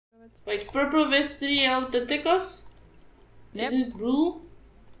Wait, purple with 3 yellow tentacles? Yep. Isn't it blue?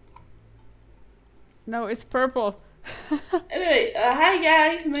 No, it's purple. Anyway, hi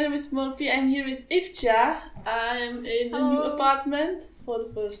guys, my name is Molpe. I'm here with Ifcha. I'm in a new apartment for the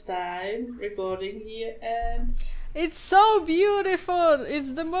first time, recording here, and it's so beautiful!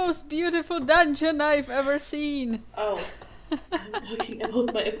 It's the most beautiful dungeon I've ever seen. oh, I'm talking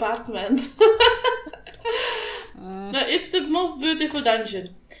about my apartment. No, it's the most beautiful dungeon.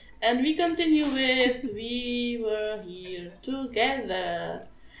 And we continue with we were here together.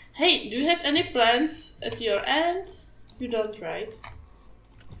 Hey, do you have any plans at your end? You don't, right?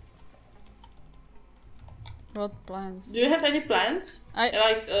 What plants? Do you have any plants?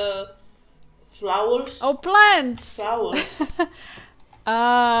 Like flowers? Oh, plants! Flowers.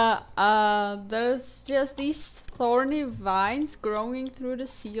 There's just these thorny vines growing through the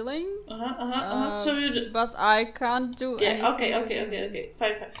ceiling. So but I can't do anything. Okay.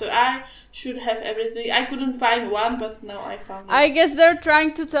 Fine. So I should have everything. I couldn't find one, but now I found it. I guess they're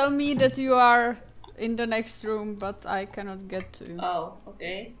trying to tell me that you are in the next room, but I cannot get to you. Oh,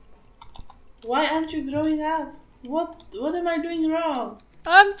 okay. Why aren't you growing up? What am I doing wrong?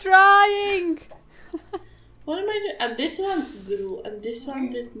 I'm trying! What am I doing? And this one grew, and this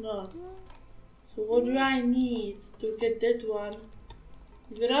one did not. So what do I need to get that one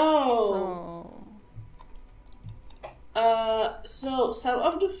grow? So some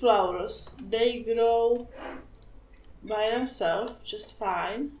of the flowers, they grow by themselves just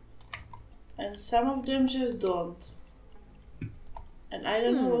fine, and some of them just don't. And I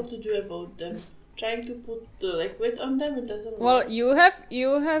don't know what to do about them. Trying to put the liquid on them, it doesn't work. Well, you have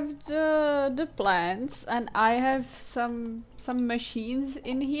the plants, and I have some machines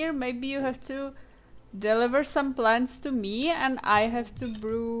in here. Maybe you have to deliver some plants to me, and I have to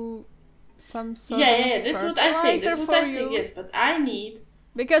brew some sort of that's what I think. That's what I think. Yes, but I need,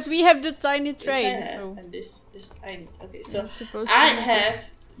 because we have the tiny train. Yes, so and this I need. Okay, so I have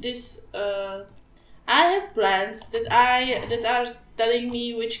this. I have plants that are telling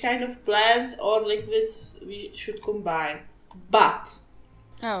me which kind of plants or liquids we should combine. But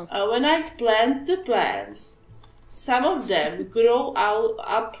when I plant the plants, some of them grow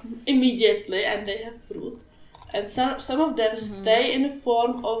up immediately and they have fruit, and some of them stay in the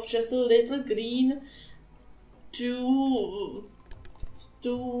form of just a little green they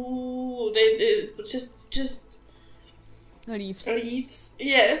just leaves.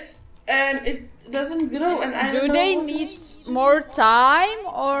 Yes. And it doesn't grow, and I don't know. Do they need more time,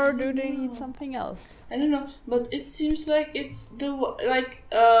 or do they need something else? I don't know, but it seems like it's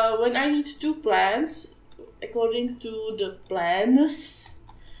when I need 2 plants, according to the plans,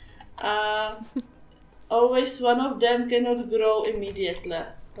 always one of them cannot grow immediately.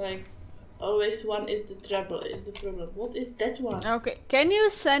 Like always one is the problem. What is that one? Okay, can you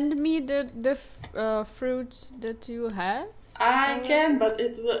send me the fruit that you have? I can, but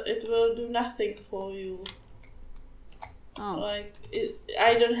it will do nothing for you. Oh. Like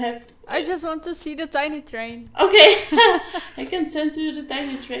I don't have. I just want to see the tiny train. Okay, I can send you the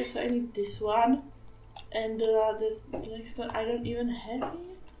tiny train. So I need this one, and the next one I don't even have it.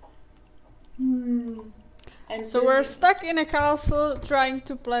 And so we're stuck in a castle trying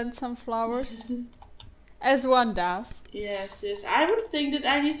to plant some flowers, as one does. Yes. I would think that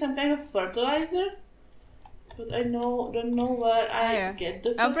I need some kind of fertilizer. But I don't know where I get the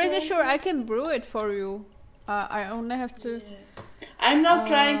fertilizer. I'm pretty sure I can brew it for you. I only have to. Yeah. I'm not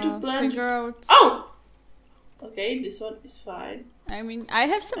trying to plant. Figure out. Oh. Okay, this one is fine. I mean, I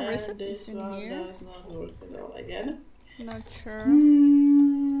have some recipes in here. This one does not work at all again. Not sure.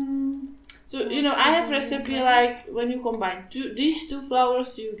 So I have recipe like when you combine these 2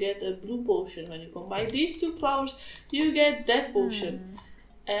 flowers, you get a blue potion. When you combine these 2 flowers, you get that potion,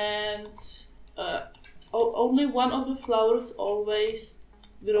 and only one of the flowers always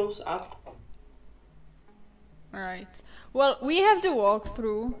grows up. Right. Well, we have to walk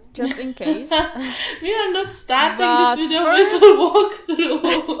through, just in case. We are not starting this video with a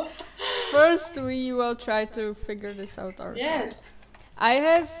walkthrough. First, we will try to figure this out ourselves. Yes. I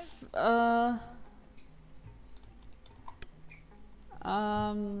have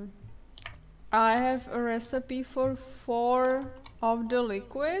a recipe for 4 of the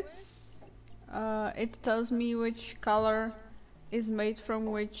liquids. It tells me which color is made from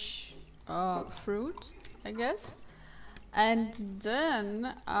which fruit, I guess. And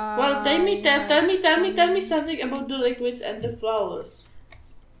then well, tell me something about the liquids and the flowers.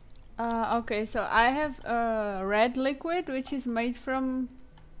 Okay, so I have a red liquid which is made from.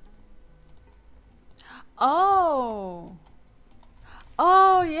 Oh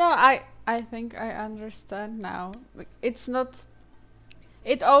yeah, I think I understand now. It's not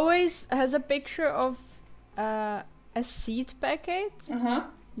it always has a picture of a seed packet.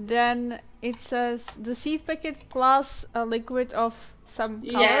 Then it says the seed packet plus a liquid of some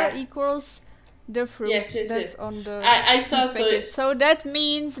color equals the fruit that's on the seed packet. So that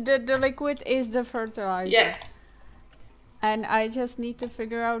means that the liquid is the fertilizer. Yeah. And I just need to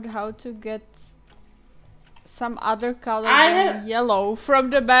figure out how to get some other color than yellow from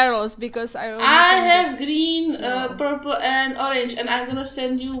the barrels, because I have green, purple and orange, and I'm gonna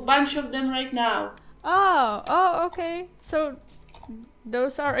send you a bunch of them right now. Oh, okay. So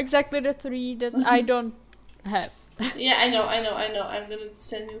those are exactly the 3 that I don't have. Yeah, I know. I'm gonna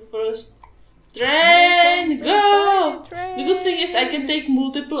send you first. Train, go! Train. The good thing is I can take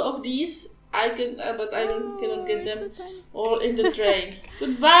multiple of these. I can, but I cannot get them all in the train.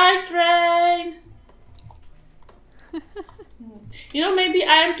 Goodbye, train. You know, maybe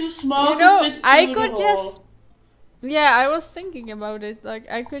I am too small to fit through the hole. Yeah, I was thinking about it. Like,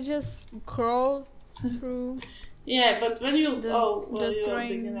 I could just crawl through. Yeah, but when you the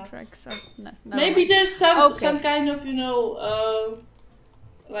train tracks up. No, maybe there's some kind of, you know,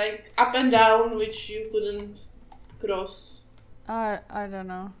 like up and down which you couldn't cross. I don't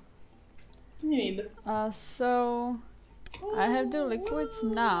know. Me neither. So I have the liquids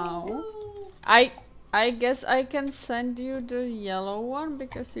now. I guess I can send you the yellow one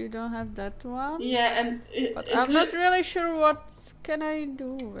because you don't have that one. Yeah, but I'm not really sure what can I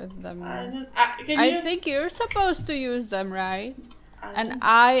do with them. I think you're supposed to use them, right? And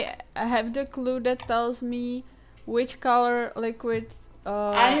I have the clue that tells me which color liquid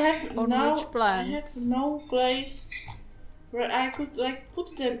on which plant. I have no place where I could like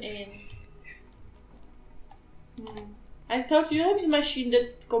put them in. I thought you had the machine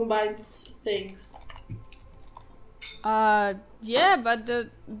that combines things. Yeah, but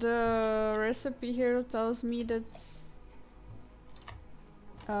the recipe here tells me that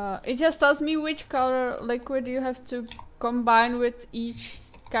it just tells me which color liquid you have to combine with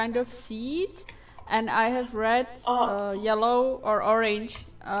each kind of seed, and I have red, yellow or orange,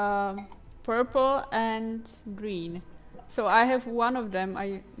 purple and green. So I have one of them.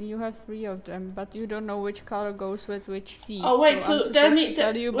 You have 3 of them, but you don't know which color goes with which seed. Oh wait, so tell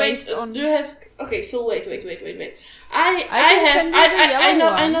you based on. Do you have? Okay, so wait. I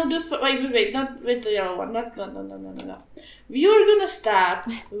know the wait, not with the yellow one. No. We were gonna start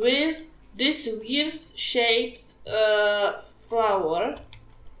with this weird shaped flower.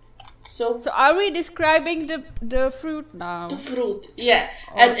 So are we describing the fruit now? The fruit, yeah,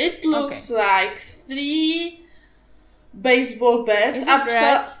 and it looks like 3 baseball bats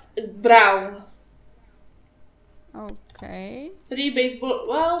upside brown. Okay. 3 baseball.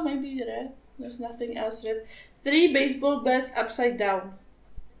 Well, maybe red. There's nothing else red. 3 baseball bats upside down.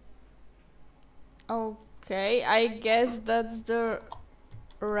 Okay, I guess that's the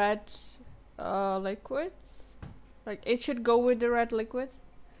red liquid. Like it should go with the red liquid.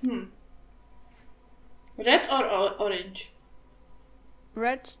 Red or orange?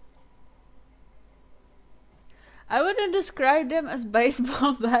 Red. I wouldn't describe them as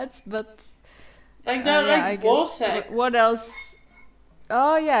baseball bats, but like they're like ball sack. What else?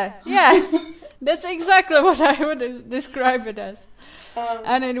 Oh yeah. That's exactly what I would describe it as.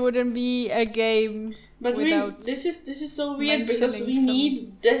 And it wouldn't be a game. But this is so weird because we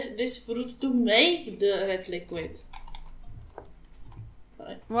need this fruit to make the red liquid.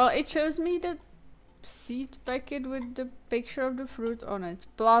 Well, it shows me the seed packet with the picture of the fruit on it,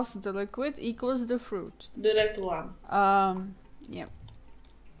 plus the liquid equals the fruit. The red one. Yeah.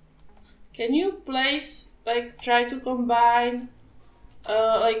 Can you try to combine,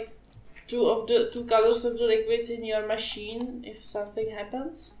 like 2 colors of the liquids in your machine if something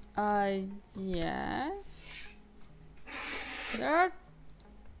happens? Yeah. There are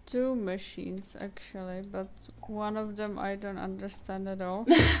 2 machines actually, but one of them I don't understand at all.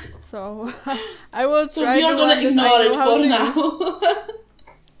 So I will try. So you're gonna ignore it for now.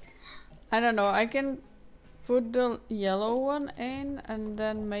 I don't know. I can put the yellow one in, and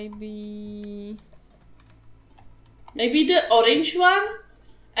then maybe the orange one,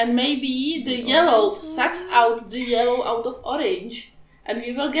 and maybe the yellow sucks out the yellow out of orange, and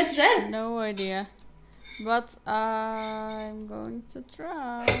we will get red. No idea. But I'm going to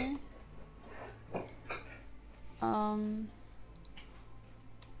try.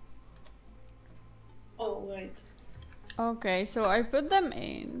 Oh, wait. Okay, so I put them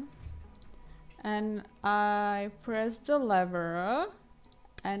in. And I pressed the lever.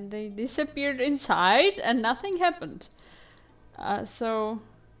 And they disappeared inside and nothing happened.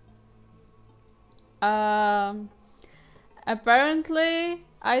 Apparently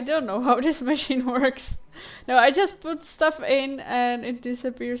I don't know how this machine works. No, I just put stuff in and it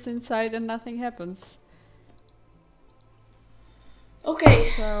disappears inside and nothing happens. Okay,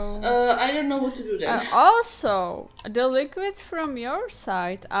 so I don't know what to do then. Also, the liquids from your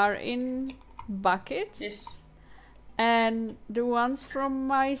side are in buckets. Yes. And the ones from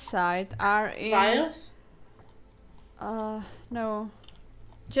my side are in... Vials? No.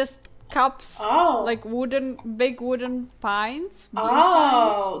 Just cups. Oh. Like big wooden pints.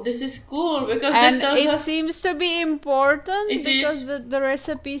 Oh, pints. this is cool because and that tells it us seems to be important it because is. the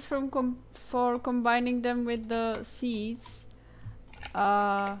recipes for combining them with the seeds.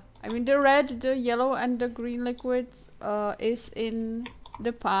 I mean the red, the yellow, and the green liquid is in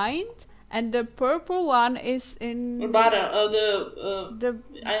the pint, and the purple one is in the I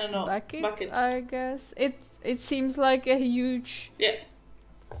don't know bucket. I guess it seems like a huge. Yeah.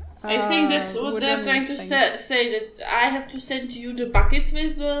 I think that's what they're trying to say that I have to send you the buckets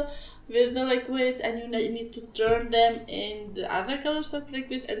with the liquids, and you need to turn them in the other colors of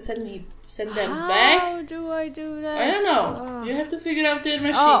liquids and send them back. How do I do that? I don't know. You have to figure out your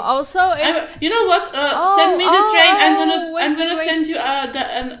machine. Oh, also you know what? Send me the train. I'm gonna send you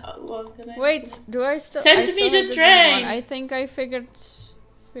what can I wait, say? do I still send me the train? I think I figured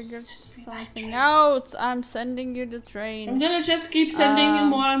something out. I'm sending you the train. I'm gonna just keep sending you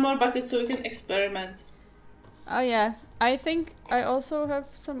more and more buckets so we can experiment. Oh yeah, I think I also have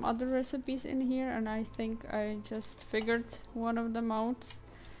some other recipes in here, and I think I just figured one of them out.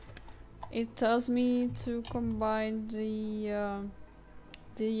 It tells me to combine the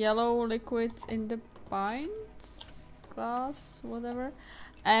yellow liquid in the pint glass, whatever,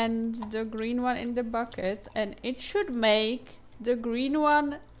 and the green one in the bucket, and it should make the green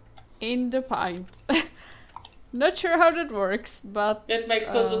one in the pint. Not sure how that works, but that makes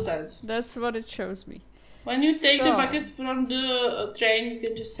total sense. That's what it shows me. When you take the buckets from the train, you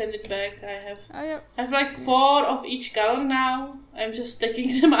can just send it back. I have like 4 of each color now. I'm just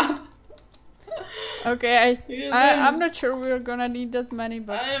stacking them up. Okay, I'm not sure we're gonna need that many,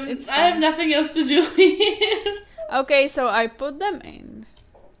 but it's fine. I have nothing else to do here. Okay, so I put them in.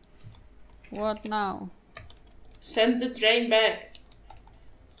 What now? Send the train back.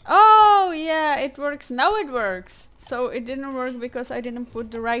 Oh yeah, it works. Now it works. So it didn't work because I didn't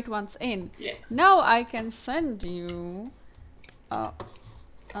put the right ones in. Yeah. Now I can send you as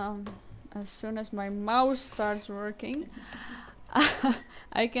soon as my mouse starts working.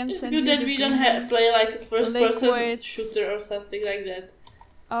 I can send you. It's good that we don't play like a first-person shooter or something like that.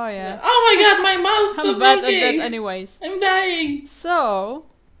 Oh yeah. Oh my god, my mouse stopped working! I'm bad at that anyways. I'm dying. So,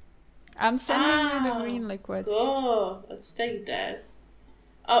 I'm sending you the green liquid. Cool. Let's take that.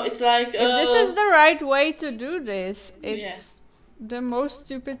 Oh, it's like. If this is the right way to do this, it's the most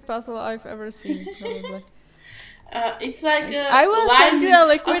stupid puzzle I've ever seen, probably. It's like I will send you a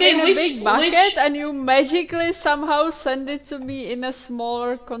liquid in a big bucket, and you magically somehow send it to me in a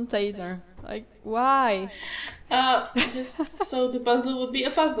smaller container. Like, why? Just so the puzzle would be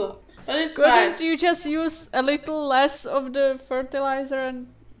a puzzle. But it's fine. Couldn't you just use a little less of the fertilizer and...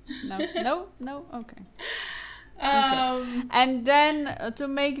 No? Okay. Okay. And then to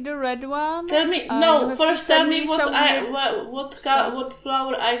make the red one... Tell me, first tell me what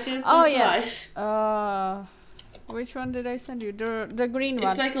flower I can fertilize. Oh yeah. Which one did I send you? The green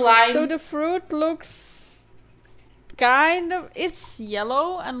one. It's like lime. So the fruit looks kind of... It's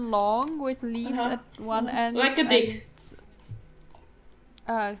yellow and long with leaves at one end. Like a dick.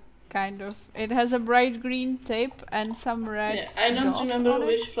 Kind of. It has a bright green tip and some red dots. I don't remember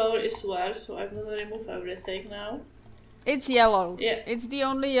which flower is where, so I'm gonna remove everything now. It's yellow. Yeah. It's the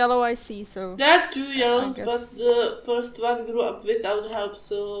only yellow I see, so... There are 2 yellows, but the first one grew up without help,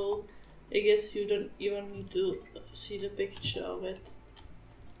 so... I guess you don't even need to see the picture of it.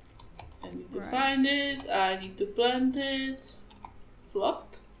 I need to find it, I need to plant it.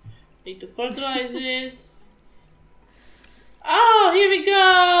 Fluffed. I need to fertilize it. Oh, here we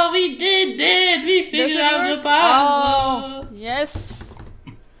go! We did it! We figured out the puzzle! Oh, yes!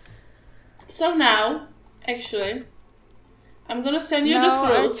 So now, actually, I'm gonna send you the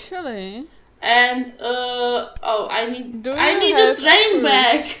fruit. Actually... And, I need the train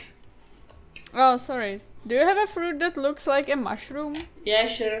back! Oh, sorry. Do you have a fruit that looks like a mushroom? Yeah,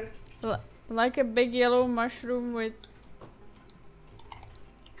 sure. Like a big yellow mushroom with...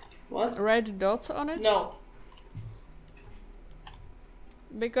 What? Red dots on it? No.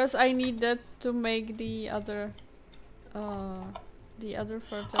 Because I need that to make the other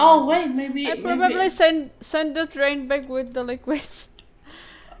fertilizer. Oh wait, maybe... I probably send the train back with the liquids.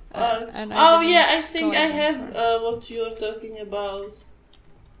 I think I have what you're talking about.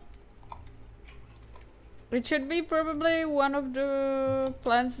 It should be probably one of the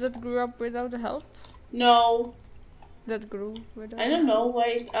plants that grew up without help. No. That grew without I don't know.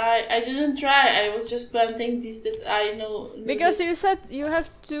 Wait, I didn't try. I was just planting these that I know. Because you said you have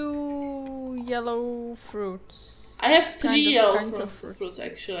 2 yellow fruits. I have 3 yellow fruits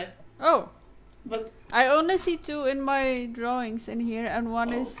actually. Oh. But I only see 2 in my drawings in here, and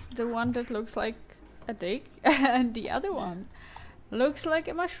one is the one that looks like a dick, and the other one looks like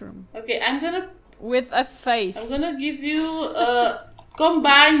a mushroom. Okay, I'm gonna... With a face. I'm gonna give you...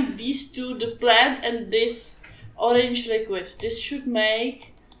 combine these two, the plant and this orange liquid. This should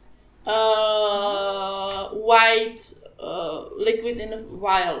make white liquid in a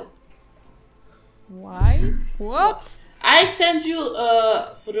vial. Why? What? I sent you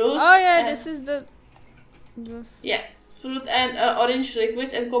fruit. Oh yeah, this is the yeah, fruit and orange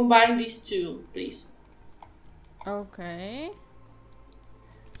liquid, and combine these two, please. Okay.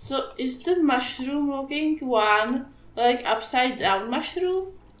 So is the mushroom looking one like upside down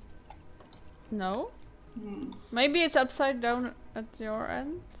mushroom? No. Maybe it's upside down at your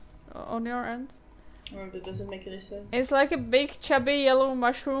end, on your end. Oh, that doesn't make any sense. It's like a big chubby yellow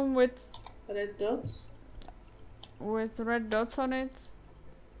mushroom with red dots. With red dots on it.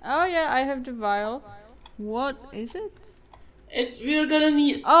 Oh yeah, I have the vial. What is it? We're gonna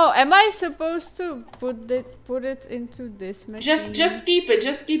need... Oh, am I supposed to put it into this machine? Just keep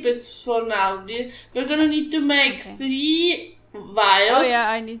it for now. We're gonna need to make 3 vials. Oh yeah,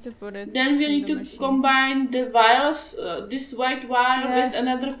 I need to put it. Then we need to combine the vials, this white vial with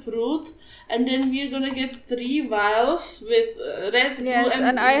another fruit, and then we're gonna get 3 vials with red, blue,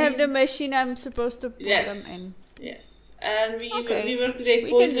 and I have the machine. I'm supposed to put them in. Yes, and we will create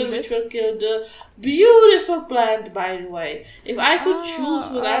poison which will kill the beautiful plant, by the way. If I could choose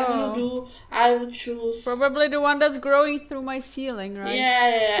what I'm gonna do, I would choose... Probably the one that's growing through my ceiling, right?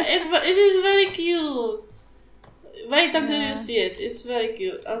 Yeah. It is very cute. Wait until you see it. It's very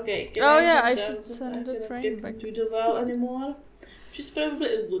cute. Okay. I should send the train back to the well anymore. Which is probably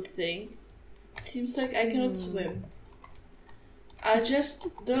a good thing. It seems like I cannot swim. I just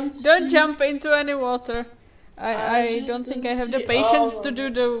don't jump into any water. I don't think I have the patience to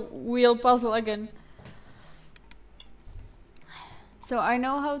do the wheel puzzle again. So I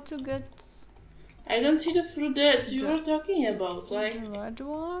know how to get... I don't see the fruit that you were talking about. Like the red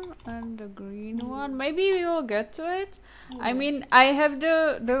one and the green one. Maybe we will get to it. I mean, I have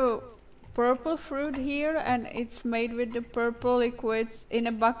the purple fruit here, and it's made with the purple liquids in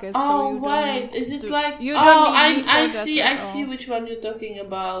a bucket. Oh, wait. Is it like... You don't need I see which one you're talking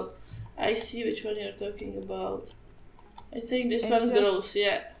about. I see which one you're talking about. I think this one grows,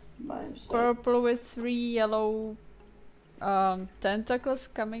 by himself. Purple with 3 yellow tentacles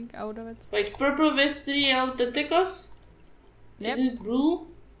coming out of it. Wait, purple with 3 yellow tentacles? Yep. Isn't it blue?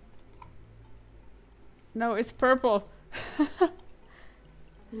 No, it's purple.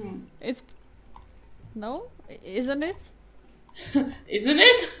 It's... No? Isn't it? Isn't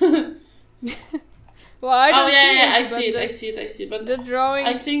it? Well, I don't see I see it. But the drawing...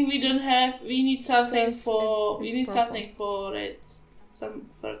 I think we don't have... We need something for... We need something for it. Some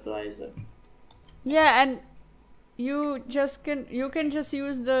fertilizer. Yeah, and you can just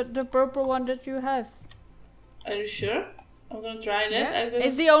use the purple one that you have. Are you sure? I'm gonna try that. Yeah.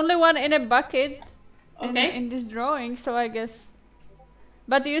 It's the only one in a bucket in this drawing, so I guess...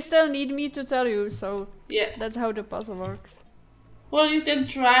 But you still need me to tell you, so that's how the puzzle works. Well, you can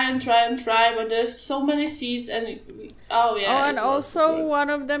try and try, but there's so many seeds and... and also one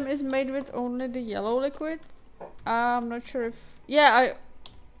of them is made with only the yellow liquid. I'm not sure if... Yeah,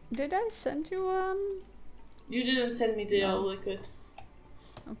 Did I send you one? You didn't send me the yellow liquid.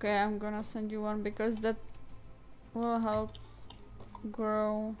 Okay, I'm gonna send you one because that will help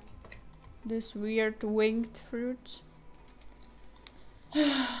grow this weird winged fruit.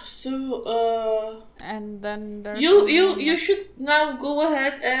 So, and then there's you should now go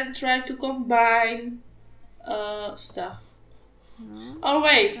ahead and try to combine stuff. Oh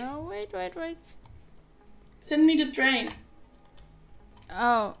wait. Oh wait. Send me the train.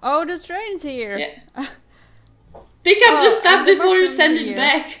 Oh, the train's here. Yeah. Pick up the stuff before you send it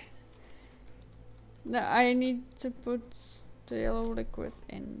back. No, I need to put the yellow liquid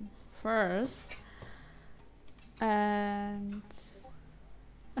in first. And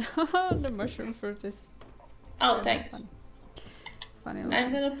the mushroom fruit is... Oh, thanks. Funny looking.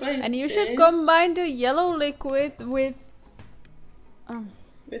 I'm gonna place and you should combine the yellow liquid with...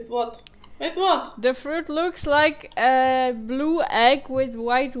 With what? With what? The fruit looks like a blue egg with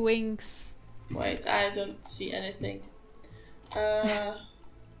white wings. Wait, I don't see anything.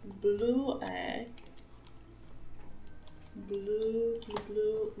 Blue egg. Blue.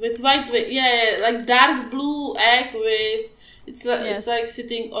 with white, yeah, like dark blue egg with, it's like, Yes. it's like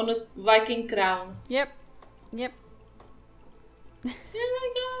sitting on a Viking crown. Yep. Yep. Here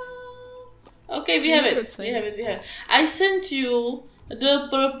we go. Okay, we have it. We have it. I sent you the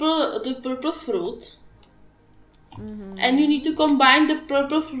purple fruit. And you need to combine the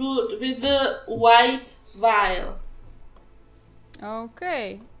purple fruit with the white vial.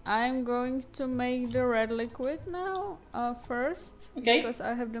 Okay, I'm going to make the red liquid now first. Okay. Because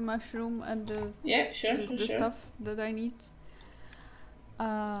I have the mushroom and the the stuff that I need.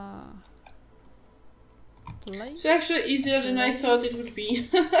 It's actually easier than I thought it would be.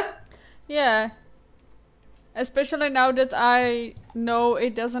 Yeah. Especially now that I know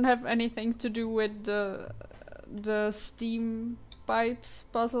it doesn't have anything to do with the steam pipes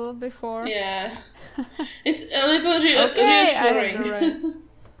puzzle before. Yeah. It's a little reassuring. I have the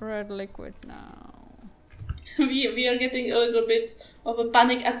red liquid now. We are getting a little bit of a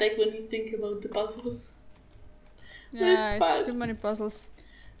panic attack when we think about the puzzle. Yeah, it's too many puzzles.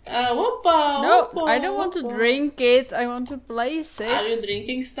 Whoppa, no, whoppa, I don't want to drink it. I want to place it. Are you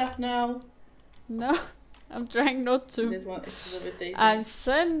drinking stuff now? No, I'm trying not to. This one is a little bit I'm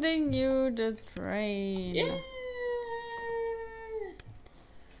sending you the train. Yeah.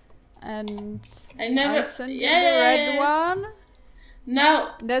 And I sent you the red one.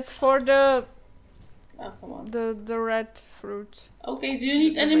 Now that's for the come on. the red fruit. Okay, do you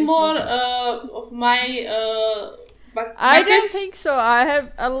need any more of my buckets? I don't think so. I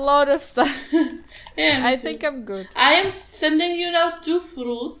have a lot of stuff. Yeah, I think I'm good. I am sending you now 2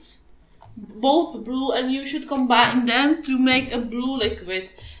 fruits, both blue, and you should combine them to make a blue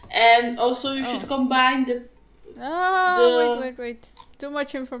liquid. And also you should combine the... wait. Too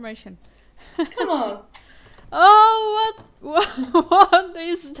much information. Come on. Oh, what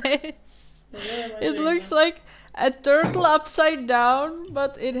is this? It looks like a turtle upside down,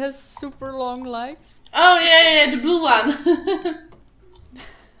 but it has super long legs. Oh yeah, the blue one.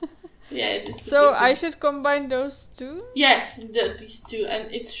 Yeah, it is. So I should combine those two? Yeah, these two,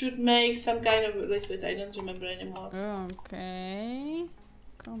 and it should make some kind of liquid. I don't remember anymore. Okay.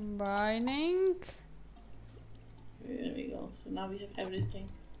 Combining. There we go. So now we have everything.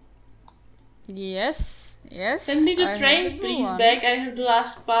 Yes. Send me the train, please, back. I have the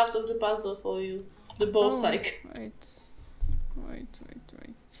last part of the puzzle for you. The ball cycle. Wait.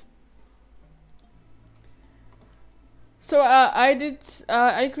 So I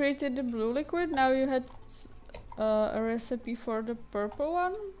created the blue liquid. Now you had a recipe for the purple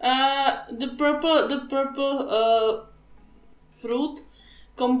one. The purple fruit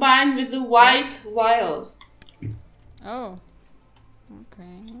combined with the white vial. Oh,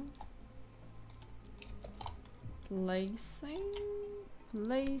 okay. Placing.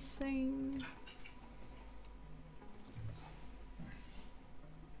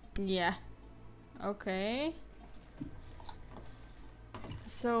 Yeah. Okay.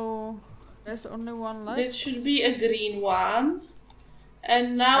 So there's only one left. There should be a green one.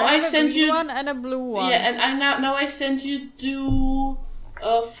 And now I sent you one and a blue one. Yeah, and now I sent you 2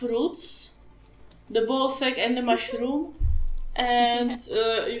 fruits, the ball sack and the mushroom, and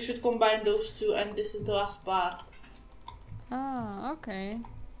you should combine those 2. And this is the last part. Ah, okay.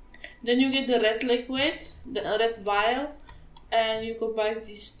 Then you get the red liquid, the red vial, and you combine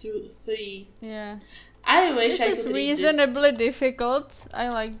these 3. Yeah. I wish this I is could reasonably difficult. I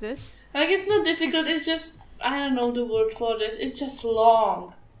like this. Like, it's not difficult, it's just, I don't know the word for this, it's just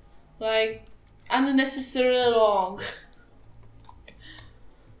long. Like, unnecessarily long.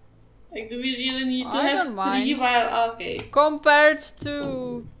 Like, do we really need to have 3 vials? Okay. Compared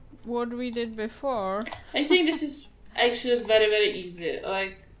to what we did before. I think this is actually very, very easy.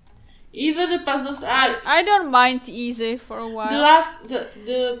 Like, either the puzzles are... I don't mind easy for a while. The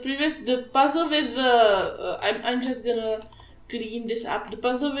puzzle with the... I'm just gonna clean this up. The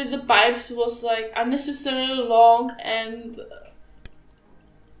puzzle with the pipes was like unnecessarily long and...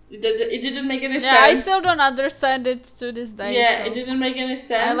 it didn't make any sense. Yeah, I still don't understand it to this day. Yeah, so it didn't make any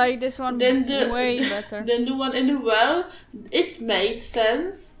sense. I like this one way better. Then the one in the well, it made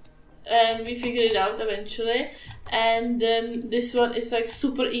sense. And we figured it out eventually. And then this one is like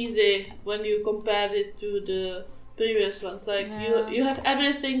super easy when you compare it to the previous ones. Like you have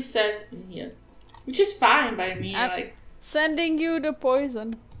everything set in here, which is fine by me. Like sending you the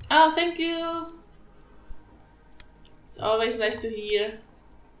poison. Oh, thank you. It's always nice to hear.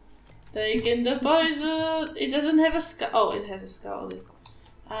 Taking the poison. It doesn't have a skull. Oh, it has a skull.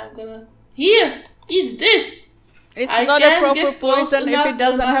 I'm gonna eat this. It's not a proper poison if it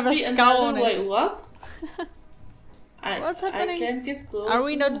doesn't have a skull on it. Wait, what? What's happening? I can't get close. Are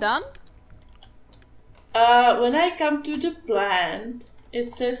we not done? When I come to the plant,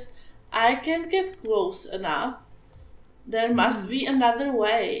 It says, I can't get close enough. There must be another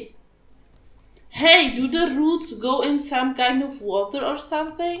way. Hey, do the roots go in some kind of water or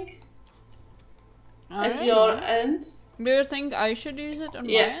something? At your end? Do you think I should use it on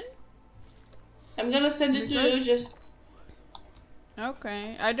my end? I'm gonna send it to you, just...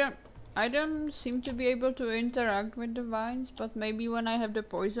 Okay, I don't seem to be able to interact with the vines, but maybe when I have the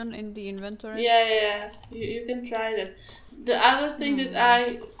poison in the inventory. Yeah. You can try that. The other thing that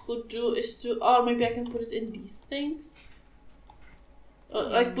I could do is to... Or maybe I can put it in these things.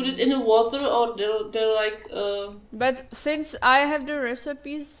 Like put it in the water, or they're like... But since I have the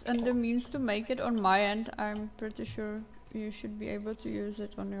recipes and the means to make it on my end, I'm pretty sure you should be able to use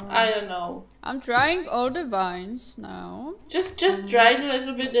it on your own. I don't know. I'm trying all the vines now. Just try it a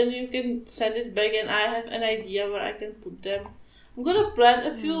little bit, then you can send it back, and I have an idea where I can put them. I'm gonna plant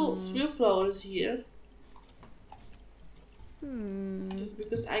a few flowers here. Just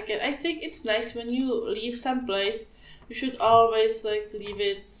because I can. I think it's nice when you leave some place. You should always like leave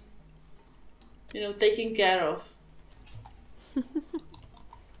it, taken care of.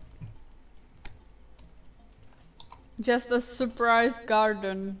 Just a surprise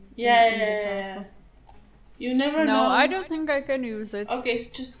garden. Yeah. You never know. No, I don't think I can use it. Okay,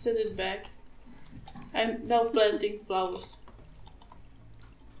 so just set it back. I'm now planting flowers.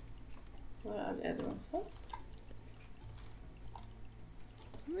 Where are the other ones? Huh?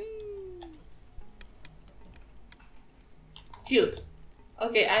 Cute.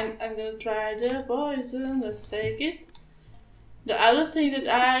 Okay, I'm gonna try the poison. Let's take it. The other thing that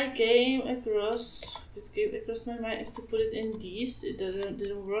I came across my mind is to put it in these. It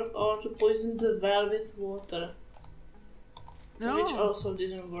didn't work, or to poison the well with water, which also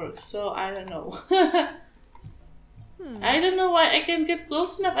didn't work. So I don't know. I don't know why I can't get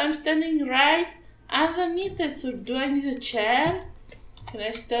close enough. I'm standing right underneath it. So do I need a chair? Can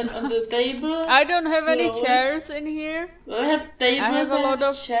I stand on the table? I don't have any chairs in here. Well, I have tables. I have a lot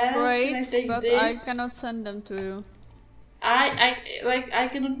of chairs. crates, but I cannot send them to you. I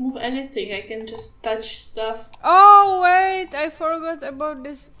cannot move anything. I can just touch stuff. Oh wait, I forgot about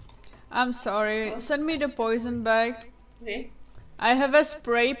this. I'm sorry. Send me the poison bag. Okay. I have a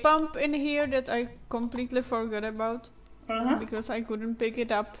spray pump in here that I completely forgot about because I couldn't pick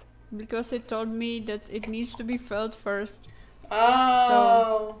it up because it told me that it needs to be filled first. Oh.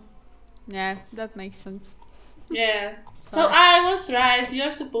 So, yeah, that makes sense. Yeah. So I was right.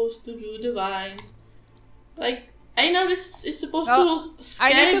 You're supposed to do the vines. Like, I know this is supposed to look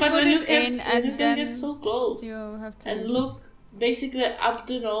scary, but when you can get so close you have to and look basically up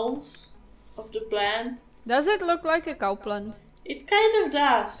the nose of the plant. Does it look like a cow plant? It kind of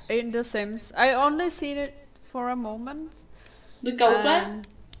does. In The Sims. I only seen it for a moment. The cow plant?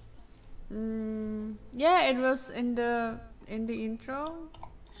 Yeah, it was in the intro.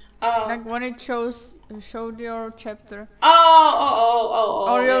 Oh. Like when it showed your chapter. Oh.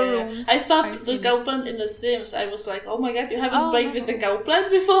 Or your room. I thought the cow plant in The Sims. I was like, oh my god, you haven't played with the cow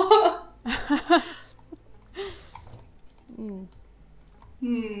plant before?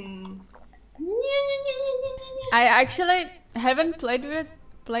 I actually haven't played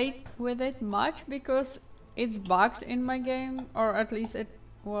with it much because it's bugged in my game, or at least it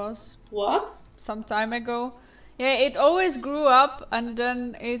was. What? Some time ago. Yeah, it always grew up and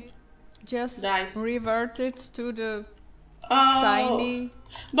then it just reverted to the tiny.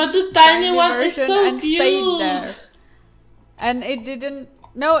 But the tiny one is so and cute. Stayed there. And it didn't.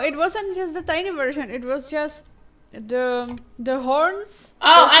 No, it wasn't just the tiny version. It was just the horns.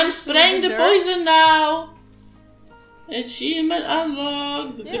 Oh, I'm spraying the poison now. Achievement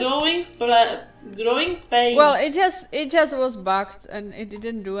unlocked. Yes. Growing pains. Well, it just was bugged and it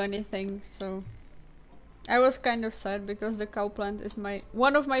didn't do anything. So I was kind of sad because the cow plant is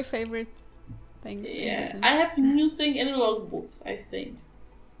one of my favorite things. Yeah, I have a new thing in the logbook, I think.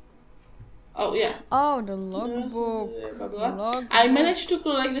 Oh yeah. Oh, the logbook. I managed to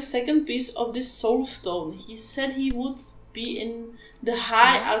collect the second piece of this soul stone. He said he would be in the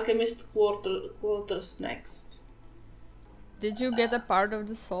High Alchemist quarters next. Did you get a part of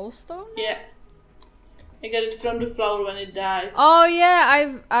the soul stone? Yeah. I got it from the flower when it died. Oh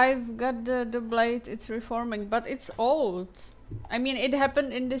yeah, I've got the blade. It's reforming, but it's old. I mean, it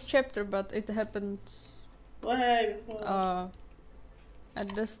happened in this chapter, but it happened at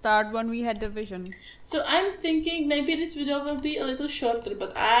the start when we had the vision. So I'm thinking maybe this video will be a little shorter,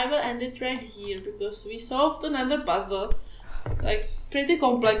 but I will end it right here because we solved another puzzle, like pretty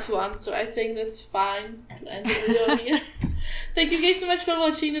complex one. So I think that's fine to end the video here. Thank you guys so much for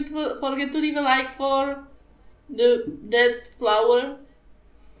watching. Don't forget to leave a like for the dead flower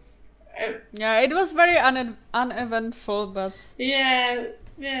Yeah, it was very uneventful, but yeah.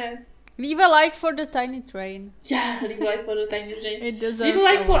 Leave a like for the tiny train. Yeah, leave a like for the tiny train. It deserves leave a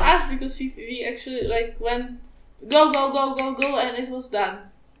like for like. us because we actually like went go and it was done.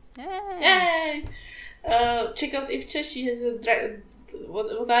 Yay! Check out Ivcha. She has a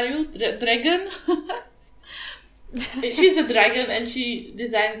what are you? Dragon. She's a dragon and she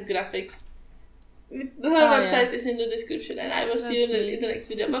designs graphics. Her website is in the description, and I will see you in the next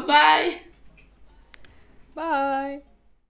video. Bye bye. Bye.